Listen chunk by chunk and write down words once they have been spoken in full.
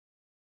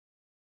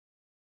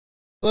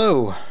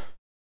Hello,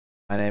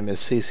 my name is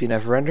CC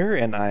Neverender,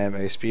 and I am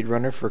a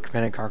speedrunner for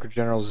Command and Conquer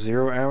General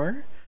 0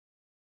 Hour.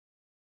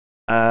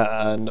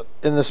 In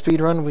the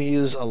speedrun, we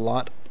use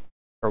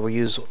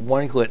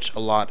one glitch a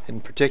lot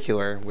in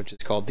particular, which is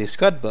called the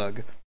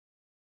ScudBug.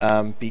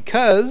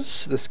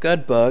 Because the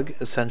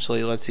ScudBug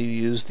essentially lets you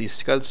use the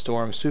Scud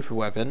Storm super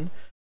weapon,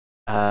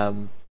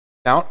 mount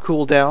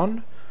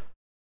cooldown.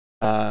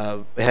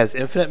 It has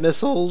infinite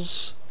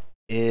missiles.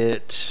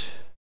 It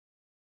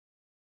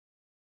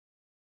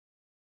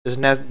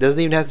doesn't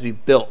even have to be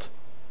built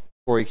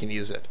before you can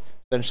use it.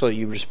 Essentially,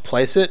 you just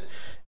place it,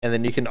 and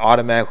then you can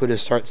automatically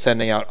just start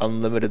sending out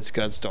unlimited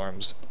Scud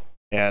Storms.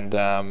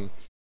 And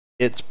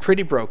it's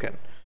pretty broken.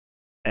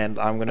 And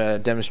I'm going to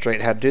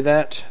demonstrate how to do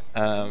that.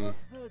 I don't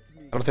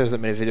think there's that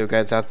many video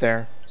guides out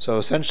there. So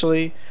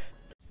essentially,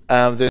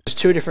 there's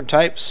two different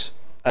types.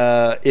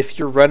 If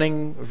you're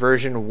running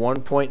version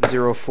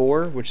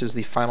 1.04, which is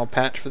the final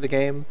patch for the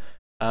game,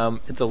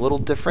 it's a little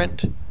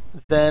different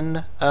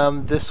than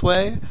this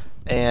way.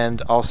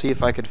 And I'll see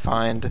if I could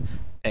find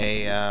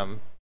a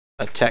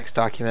text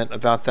document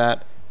about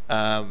that.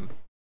 I'll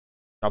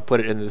put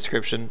it in the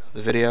description of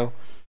the video.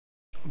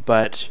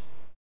 But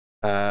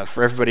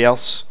for everybody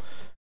else,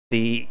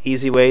 the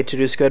easy way to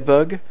do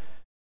ScudBug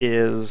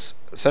is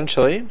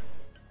essentially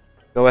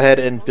go ahead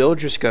and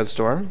build your Scud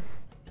Storm,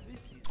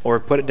 or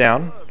put it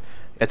down.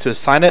 You have to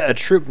assign it a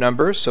troop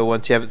number, so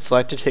once you have it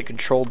selected, hit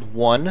Controlled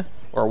 1,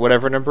 or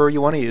whatever number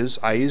you want to use.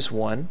 I use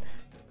 1.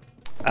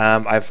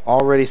 I've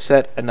already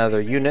set another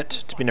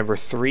unit to be number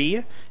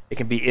 3. It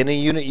can be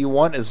any unit you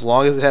want as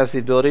long as it has the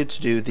ability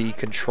to do the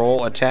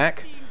control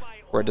attack,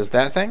 where it does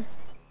that thing.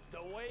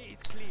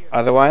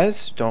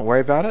 Otherwise, don't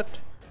worry about it.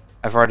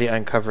 I've already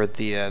uncovered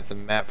the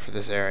map for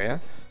this area.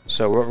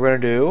 So what we're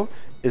going to do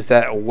is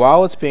that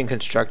while it's being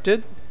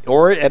constructed,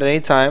 or at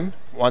any time,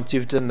 once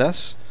you've done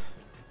this,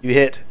 you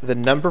hit the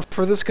number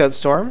for the Scud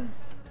Storm,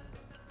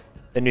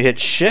 then you hit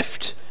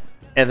Shift,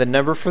 and the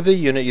number for the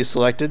unit you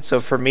selected.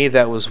 So for me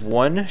that was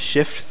 1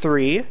 Shift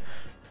 3,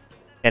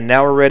 and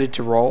now we're ready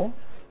to roll.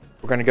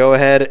 We're going to go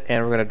ahead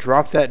and we're going to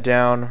drop that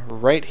down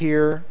right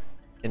here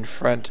in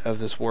front of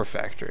this war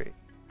factory.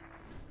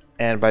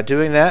 And by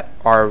doing that,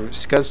 our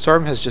Scud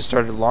Storm has just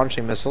started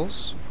launching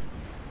missiles.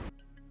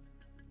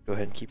 Go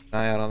ahead and keep an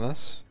eye out on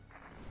this.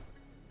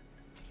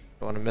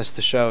 Don't want to miss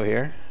the show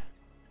here.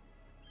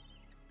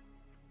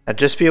 Now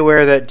just be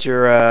aware that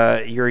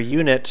your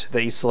unit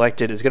that you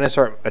selected is going to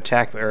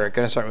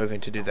start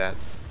moving to do that.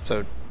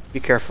 So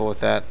be careful with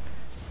that.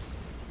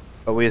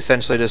 But we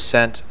essentially just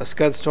sent a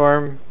Scud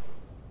Storm,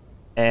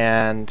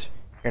 and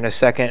in a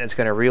second it's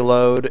going to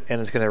reload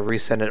and it's going to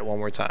resend it one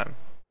more time.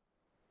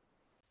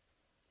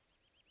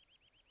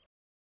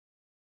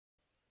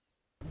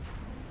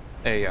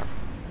 There you go.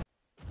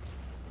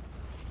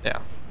 Yeah.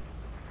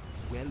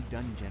 Well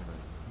done, General.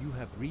 You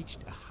have reached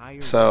a higher.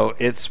 So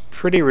it's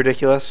pretty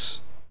ridiculous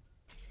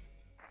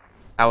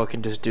how it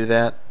can just do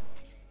that.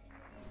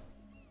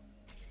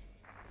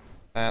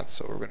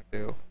 That's what we're going to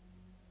do.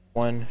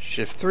 1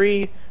 Shift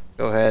 3.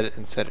 Go ahead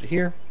and set it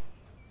here.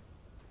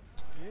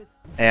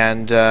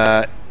 And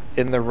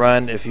in the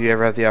run, if you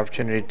ever have the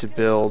opportunity to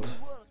build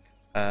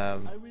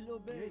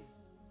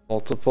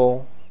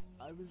multiple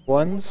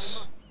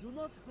ones,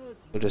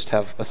 we'll just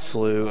have a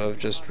slew of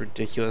just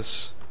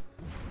ridiculous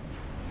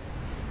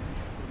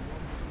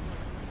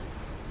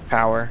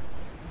power.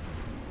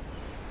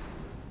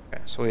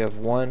 Okay, so we have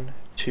 1,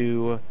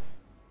 2,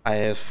 I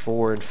have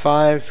 4 and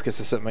 5 because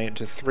I set my unit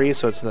to 3,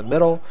 so it's in the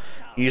middle.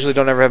 You usually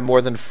don't ever have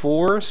more than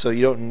 4, so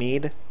you don't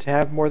need to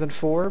have more than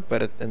 4,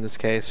 but in this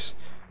case,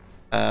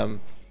 what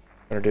I'm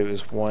going to do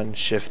is 1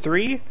 Shift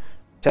 3,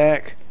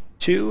 attack,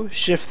 2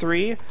 Shift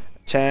 3,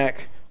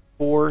 attack,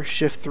 4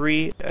 Shift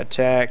 3,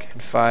 attack,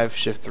 and 5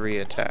 Shift 3,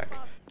 attack.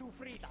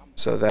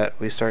 So that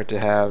we start to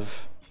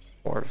have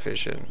more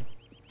vision.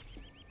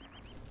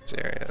 These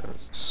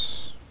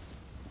areas.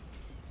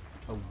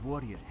 A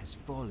warrior has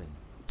fallen.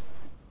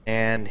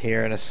 And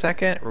here in a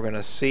second, we're going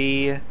to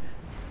see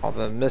all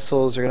the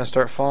missiles are going to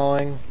start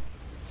falling.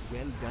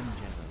 Well done,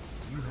 General.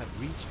 You have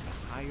reached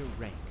a higher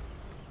rank.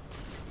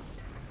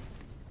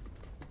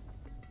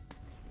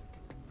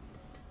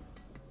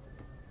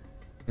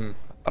 I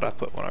thought I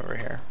put one over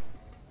here.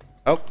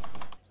 Oh,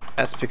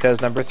 that's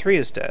because number 3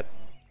 is dead.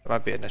 That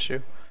might be an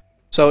issue.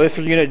 So if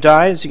your unit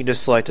dies, you can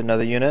just select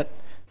another unit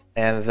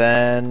and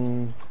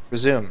then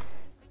resume.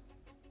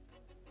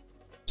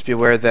 Just be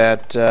aware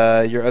that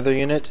your other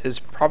unit is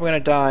probably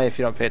going to die if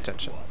you don't pay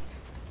attention.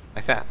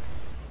 Like that.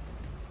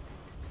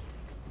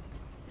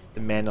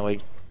 And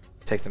manually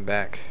take them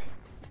back.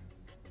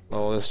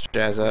 Blow this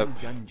jazz up. Well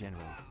done,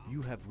 General.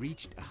 You have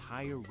reached a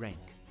higher rank.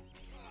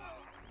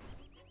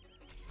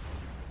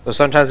 So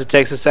sometimes it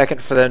takes a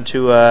second for them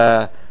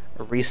to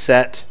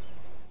reset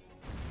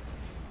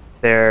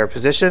their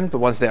position, but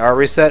once they are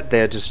reset,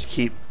 they just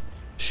keep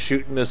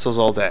shooting missiles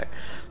all day.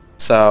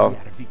 So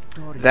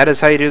that is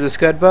how you do the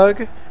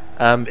ScudBug.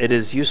 It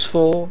is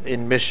useful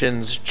in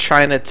missions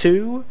China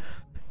 2,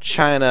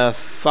 China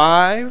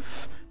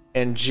 5,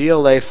 and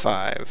GLA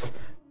 5.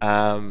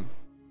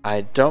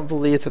 I don't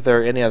believe that there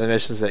are any other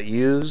missions that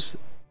use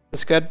the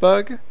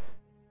ScudBug.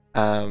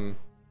 Not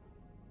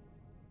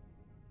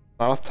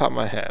off the top of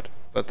my head,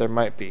 but there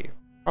might be.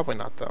 Probably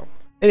not though.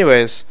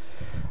 Anyways,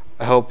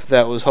 I hope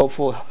that was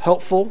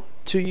helpful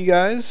to you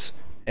guys,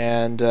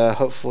 and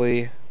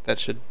hopefully that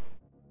should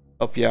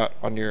help you out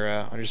on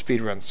your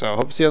speed run. So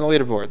hope to see you on the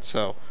leaderboard.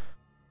 So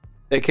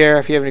take care.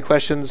 If you have any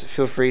questions,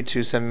 feel free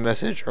to send me a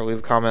message or leave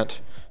a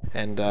comment,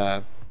 and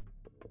I'll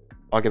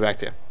get back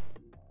to you.